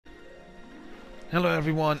Hello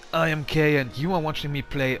everyone, I am Kay and you are watching me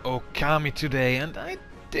play OKAMI today, and I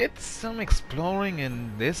did some exploring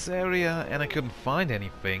in this area and I couldn't find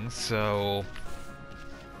anything, so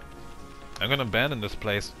I'm gonna abandon this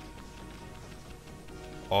place.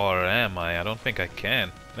 Or am I? I don't think I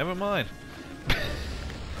can. Never mind.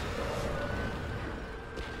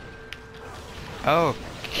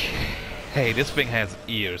 Okay, this thing has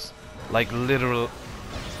ears. Like literal...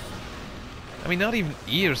 I mean, not even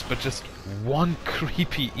ears, but just one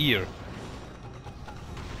creepy ear.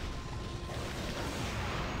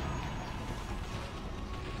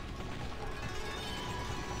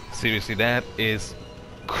 Seriously, that is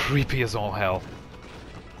creepy as all hell.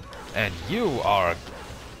 And you are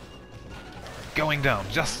going down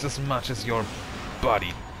just as much as your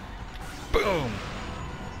buddy. Boom!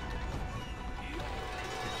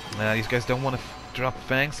 These guys don't want to drop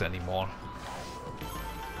fangs anymore.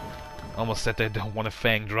 Almost said they don't want to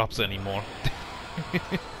fang drops anymore.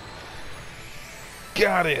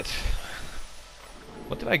 Got it!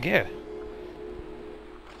 What did I get?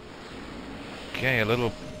 Okay, a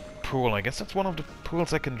little pool. I guess that's one of the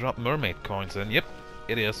pools I can drop mermaid coins in. Yep,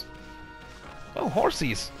 it is. Oh,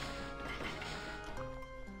 horsies!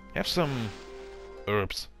 Have some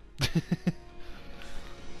herbs.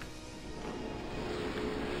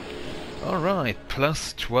 Alright,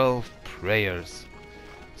 plus 12 prayers.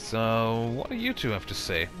 So, what do you two have to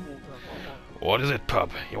say? What is it, pup?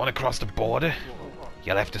 You want to cross the border?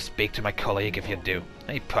 You'll have to speak to my colleague if you do.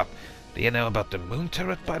 Hey, pup, do you know about the moon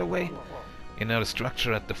turret, by the way? You know, the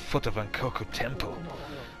structure at the foot of Ankoku Temple.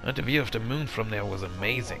 And the view of the moon from there was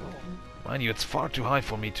amazing. Mind you, it's far too high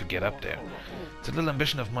for me to get up there. It's a little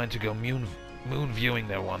ambition of mine to go moon viewing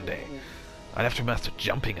there one day. I'd have to master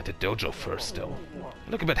jumping at the dojo first, though. You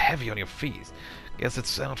look a bit heavy on your feet. Guess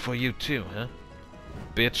it's out for you too, huh?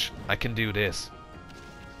 Bitch, I can do this.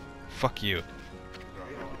 Fuck you.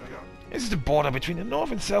 This is the border between the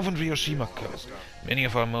north and southern Ryoshima coast. Many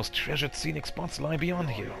of our most treasured scenic spots lie beyond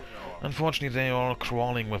here. Unfortunately, they are all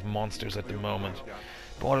crawling with monsters at the moment.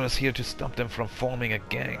 Border is here to stop them from forming a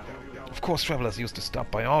gang. Of course, travelers used to stop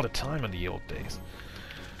by all the time in the old days.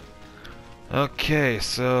 Okay,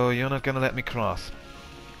 so you're not gonna let me cross.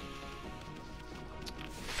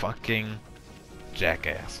 Fucking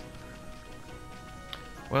jackass.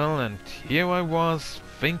 Well, and here I was,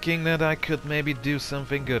 thinking that I could maybe do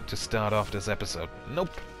something good to start off this episode.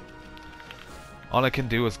 Nope. All I can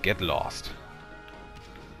do is get lost.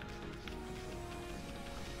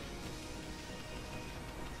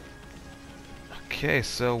 Okay,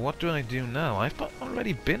 so what do I do now? I've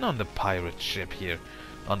already been on the pirate ship here,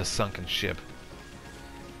 on the sunken ship.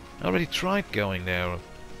 I already tried going there.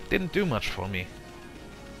 Didn't do much for me.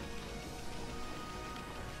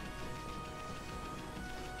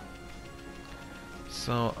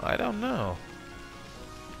 So, I don't know.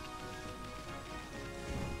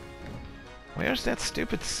 Where's that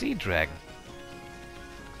stupid sea dragon?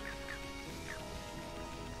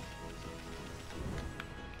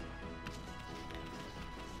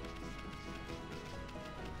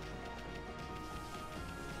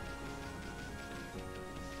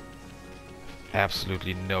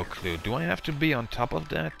 Absolutely no clue. Do I have to be on top of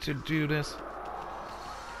that to do this?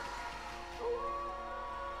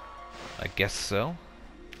 I guess so.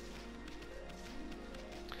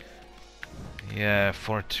 Yeah,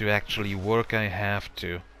 for it to actually work, I have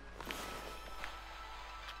to.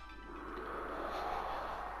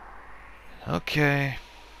 Okay.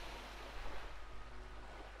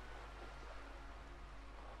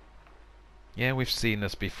 Yeah, we've seen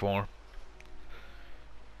this before.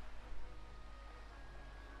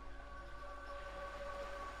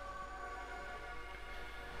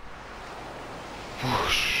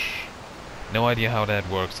 Whoosh. No idea how that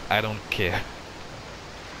works. I don't care.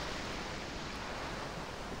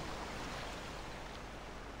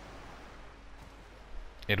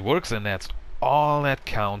 It works, and that's all that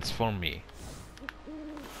counts for me.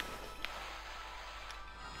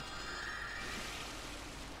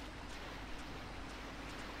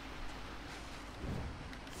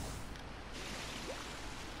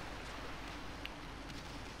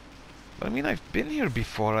 But I mean, I've been here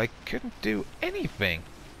before. I couldn't do anything.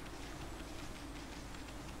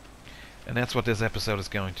 And that's what this episode is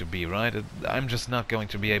going to be, right? I'm just not going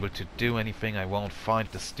to be able to do anything. I won't find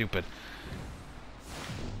the stupid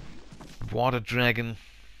water dragon.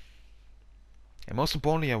 And most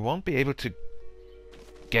importantly, I won't be able to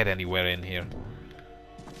get anywhere in here.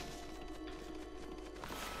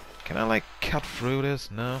 Can I, like, cut through this?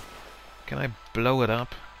 No. Can I blow it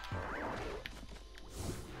up?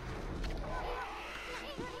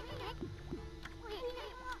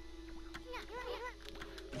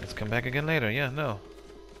 let's come back again later. Yeah, no.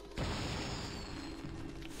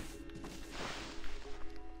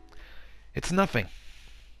 It's nothing.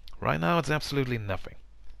 Right now it's absolutely nothing.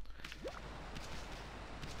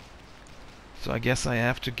 So I guess I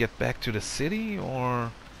have to get back to the city,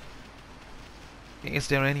 or... Is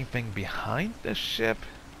there anything behind the ship?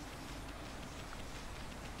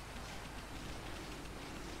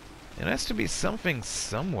 There has to be something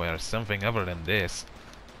somewhere, something other than this.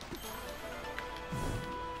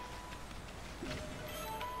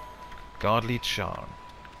 Godly charm.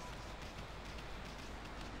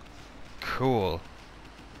 Cool.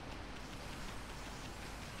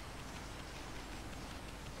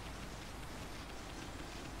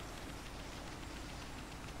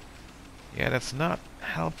 Yeah, that's not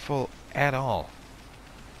helpful at all.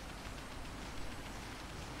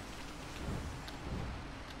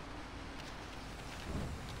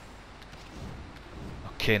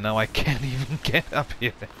 Okay, now I can't even get up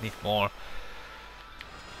here anymore.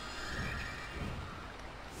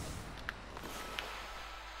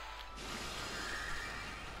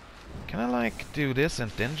 Can I, like, do this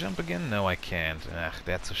and then jump again? No, I can't. Ugh,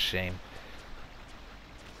 that's a shame.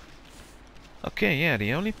 Okay, yeah,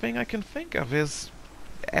 the only thing I can think of is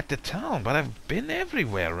at the town, but I've been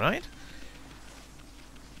everywhere, right?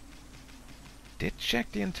 Did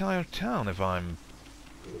check the entire town, if I'm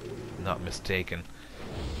not mistaken.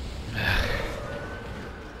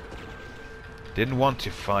 Didn't want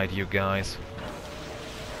to fight you guys.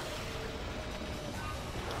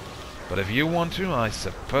 But if you want to, I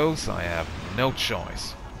suppose I have no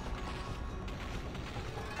choice.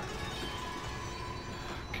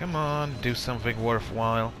 Come on, do something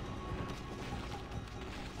worthwhile.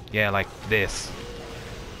 Yeah, like this.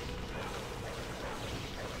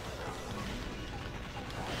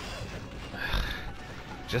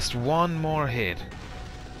 Just one more hit.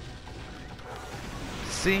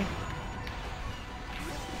 See?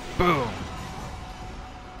 Boom!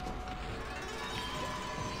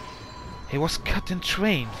 He was cut in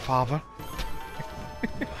twain, father.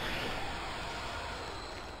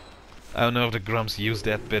 I don't know if the Grumps use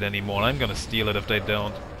that bit anymore. I'm gonna steal it if they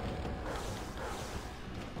don't.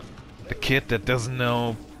 The kid that doesn't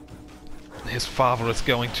know his father is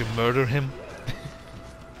going to murder him.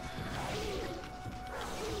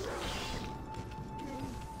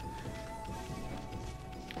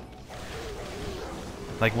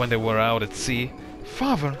 Like when they were out at sea.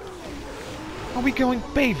 Father, are we going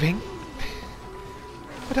bathing?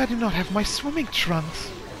 But I do not have my swimming trunks.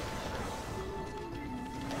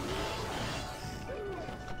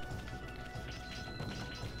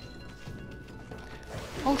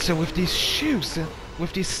 Also, with these shoes,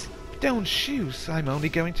 with these stone shoes, I'm only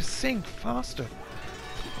going to sink faster.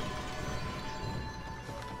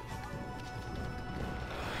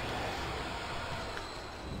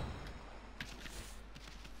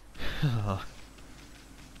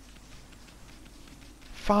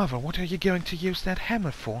 Father, what are you going to use that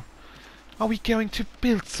hammer for? Are we going to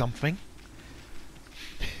build something?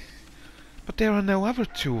 But there are no other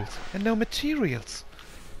tools and no materials.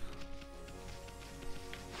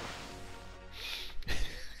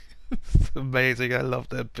 It's amazing, I love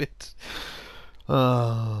that bit.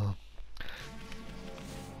 Oh.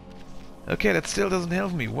 Okay, that still doesn't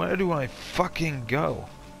help me. Where do I fucking go?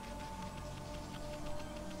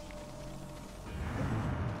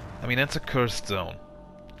 I mean, that's a cursed zone,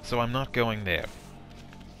 so I'm not going there.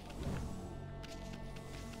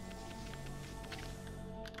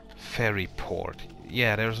 Ferry port.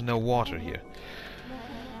 Yeah, there's no water here.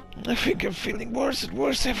 I think I'm feeling worse and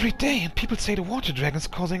worse every day, and people say the water dragon's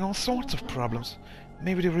causing all sorts of problems.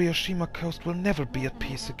 Maybe the Ryoshima coast will never be at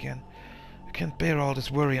peace again. I can't bear all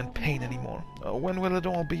this worry and pain anymore. Oh, when will it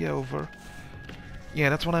all be over? Yeah,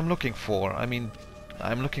 that's what I'm looking for. I mean,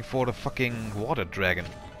 I'm looking for the fucking water dragon.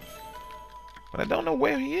 But I don't know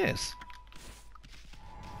where he is.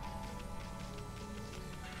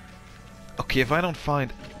 Okay, if I don't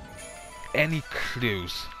find any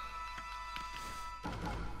clues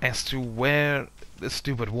as to where the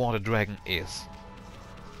stupid water dragon is,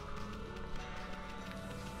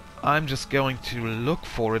 I'm just going to look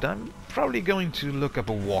for it. I'm probably going to look up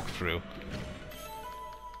a walkthrough.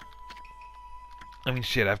 I mean,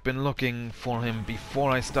 shit, I've been looking for him before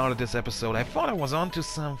I started this episode. I thought I was onto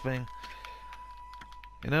something.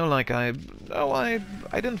 You know, like I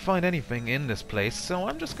didn't find anything in this place, so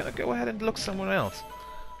I'm just gonna go ahead and look somewhere else.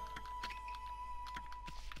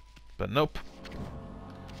 But nope.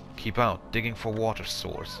 Keep out, digging for water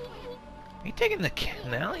source. Are you digging the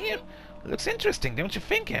canal here? Looks interesting, don't you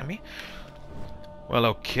think, Amy? Well,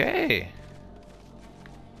 okay.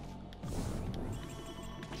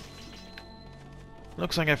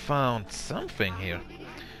 Looks like I found something here.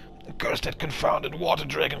 Curse that confounded water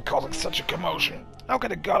dragon causing such a commotion. How can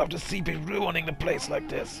the god of the sea be ruining the place like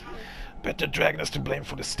this? Bet the dragon is to blame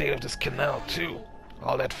for the state of this canal too.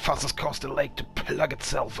 All that fuss has caused the lake to plug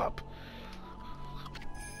itself up.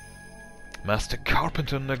 Master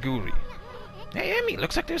Carpenter Naguri. Hey Emmy,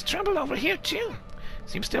 looks like there's trouble over here too.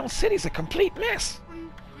 Seems the whole city's a complete mess.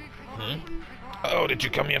 Oh, did you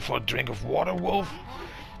come here for a drink of water, Wolf?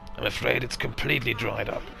 I'm afraid it's completely dried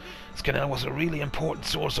up. This canal was a really important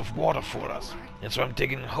source of water for us, and so I'm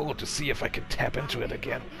digging a hole to see if I can tap into it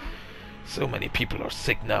again. So many people are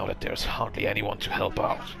sick now that there's hardly anyone to help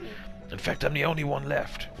out. In fact, I'm the only one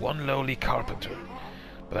left, one lowly carpenter.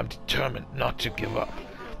 But I'm determined not to give up.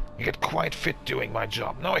 I get quite fit doing my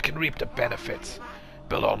job. Now I can reap the benefits.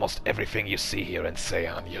 Build almost everything you see here in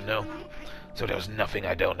Seon, you know? So there's nothing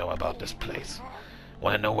I don't know about this place.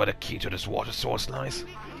 Want to know where the key to this water source lies?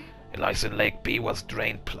 It lies in Lake Biwa's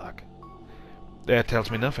drain plug. That tells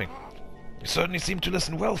me nothing. You certainly seem to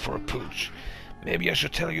listen well for a pooch. Maybe I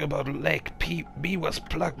should tell you about Lake Biwa's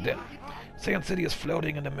plug then. Seon City is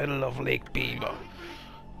floating in the middle of Lake Biwa.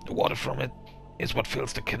 The water from it is what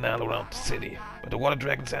fills the canal around the city, but the water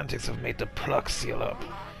dragon's antics have made the plug seal up.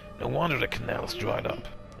 No wonder the canal is dried up,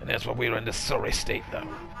 and that's why we're in this sorry state now.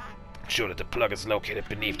 I'm sure that the plug is located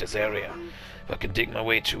beneath this area. If I can dig my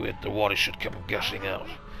way to it, the water should come gushing out.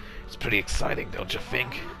 It's pretty exciting, don't you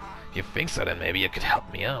think? If you think so, then maybe you could help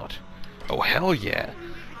me out. Oh, hell yeah!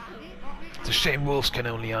 It's a shame wolves can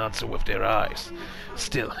only answer with their eyes.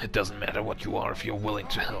 Still, it doesn't matter what you are if you're willing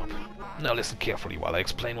to help. Now listen carefully while I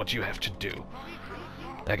explain what you have to do.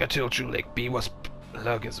 Like I told you, Lake Biwa's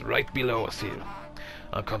plug is right below us here.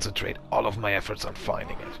 I'll concentrate all of my efforts on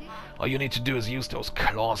finding it. All you need to do is use those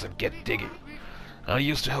claws and get digging. I'll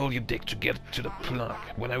use the hole you dig to get to the plug.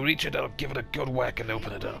 When I reach it, I'll give it a good whack and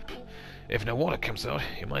open it up. If no water comes out,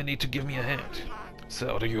 you might need to give me a hand.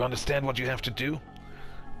 So, do you understand what you have to do?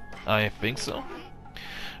 I think so.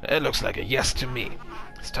 It looks like a yes to me.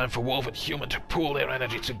 It's time for Wolf and Human to pool their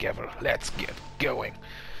energy together. Let's get going.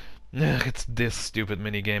 Ugh, it's this stupid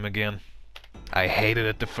minigame again. I hated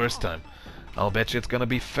it the first time. I'll bet you it's gonna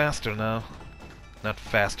be faster now. Not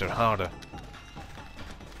faster, harder.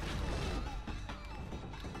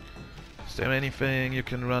 Is there anything you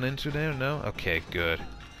can run into there? No? Okay, good.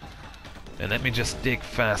 Then let me just dig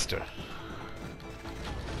faster.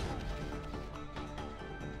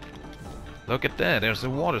 Look at that, there's a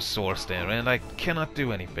water source there, and I cannot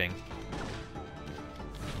do anything.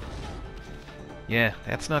 Yeah,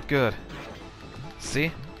 that's not good.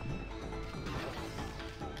 See?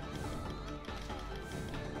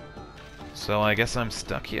 So I guess I'm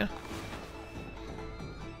stuck here?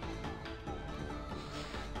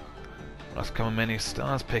 Must come many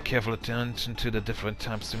stars, pay careful attention to the different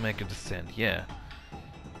times to make a descent, yeah.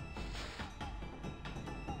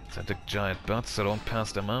 Send the giant butts, so don't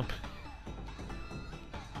pass them up.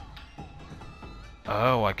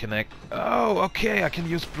 Oh, I can act. Oh, okay, I can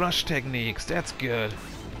use brush techniques. That's good.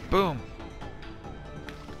 Boom.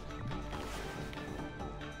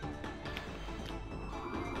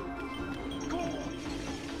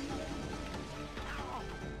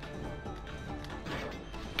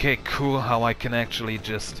 Okay, cool how I can actually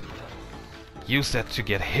just use that to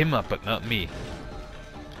get him up, but not me.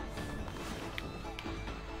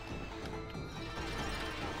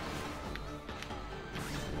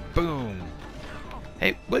 Boom.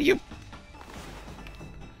 Hey, will you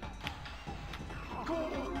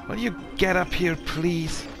get up here,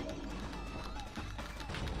 please?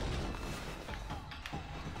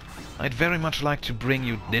 I'd very much like to bring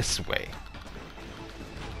you this way.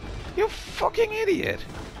 You fucking idiot!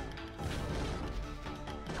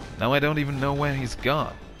 Now I don't even know where he's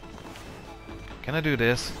gone. Can I do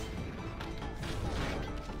this?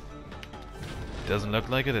 Doesn't look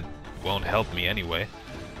like it. It won't help me anyway.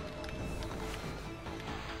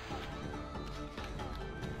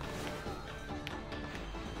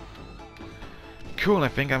 Cool, I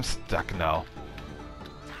think I'm stuck now.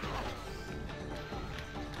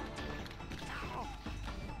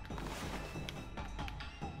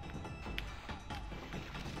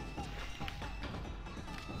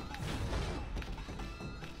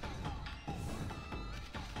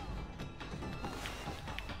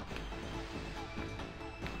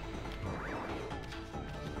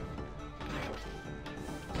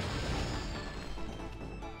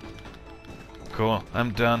 Cool,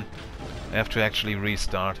 I'm done. I have to actually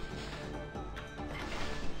restart.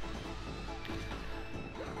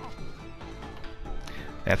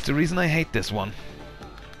 That's the reason I hate this one.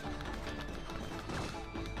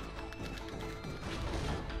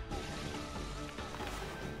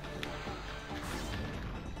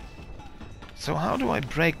 So how do I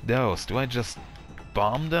break those? Do I just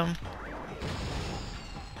bomb them?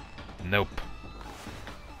 Nope.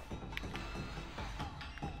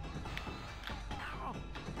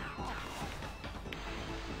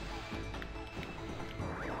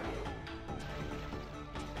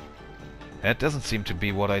 That doesn't seem to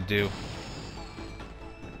be what I do.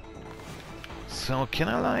 So can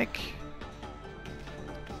I like...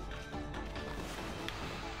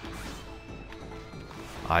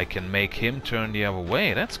 I can make him turn the other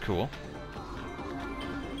way, that's cool.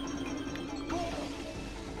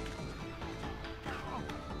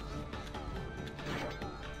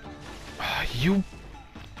 You...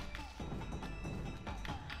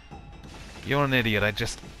 You're an idiot, I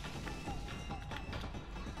just...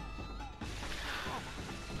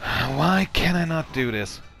 Why can I not do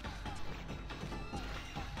this?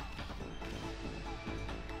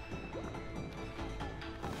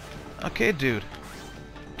 Okay, dude.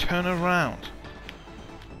 Turn around.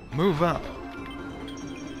 Move up.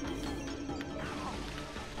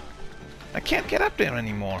 I can't get up there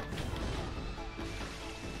anymore.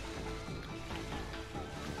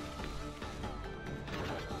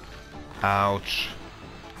 Ouch.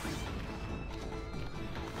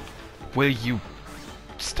 Will you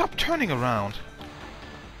stop turning around?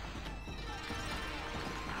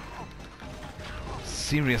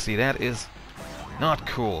 Seriously, that is not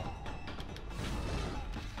cool.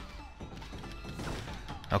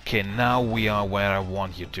 Okay, now we are where I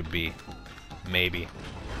want you to be. Maybe.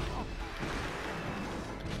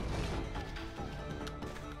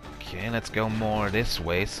 Okay, let's go more this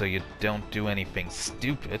way so you don't do anything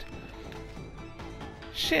stupid.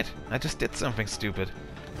 Shit, I just did something stupid.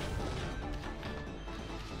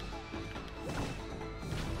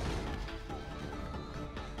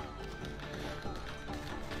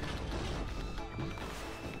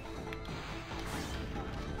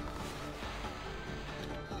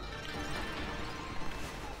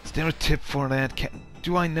 Is there a tip for that?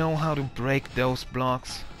 Do I know how to break those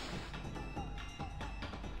blocks?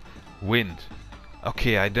 Wind.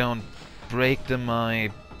 Okay, I don't break them, I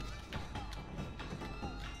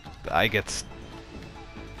get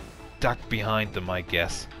stuck behind them, I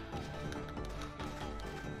guess.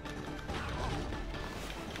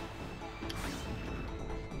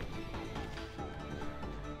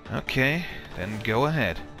 Okay, then go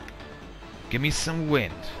ahead. Give me some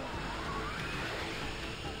wind.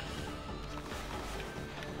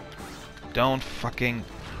 Don't fucking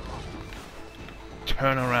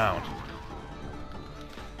turn around.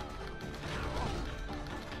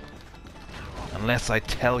 Unless I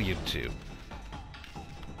tell you to.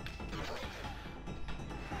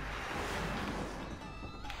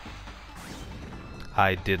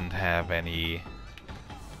 I didn't have any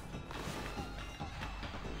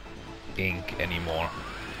ink anymore.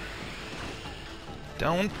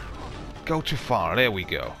 Don't go too far. There we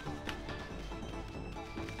go.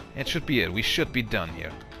 It should be it. We should be done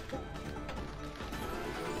here.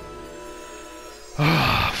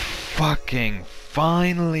 Ah, fucking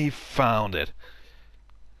finally found it.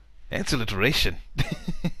 It's alliteration.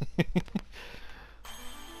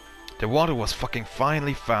 The water was fucking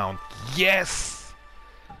finally found. Yes!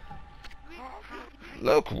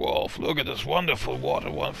 Look, Wolf, look at this wonderful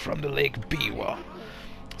water one from the Lake Biwa.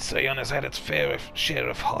 Sion has had its fair share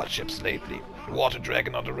of hardships lately. Water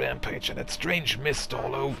dragon on the rampage and that strange mist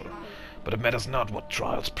all over. But it matters not what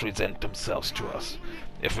trials present themselves to us.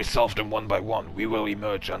 If we solve them one by one, we will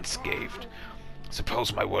emerge unscathed.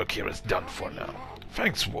 Suppose my work here is done for now.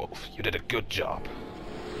 Thanks, Wolf. You did a good job.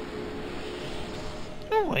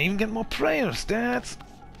 Oh, I even get more prayers. That's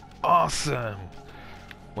awesome.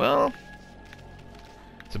 Well,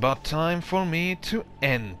 it's about time for me to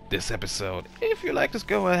end this episode. If you liked this,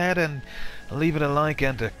 go ahead and leave it a like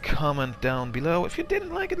and a comment down below. If you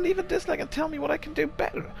didn't like it, leave a dislike and tell me what I can do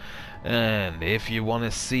better. And if you want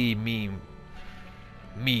to see me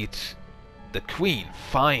meet the Queen,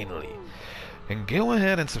 finally, then go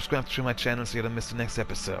ahead and subscribe to my channel so you don't miss the next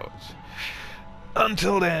episode.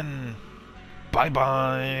 Until then,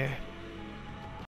 bye-bye.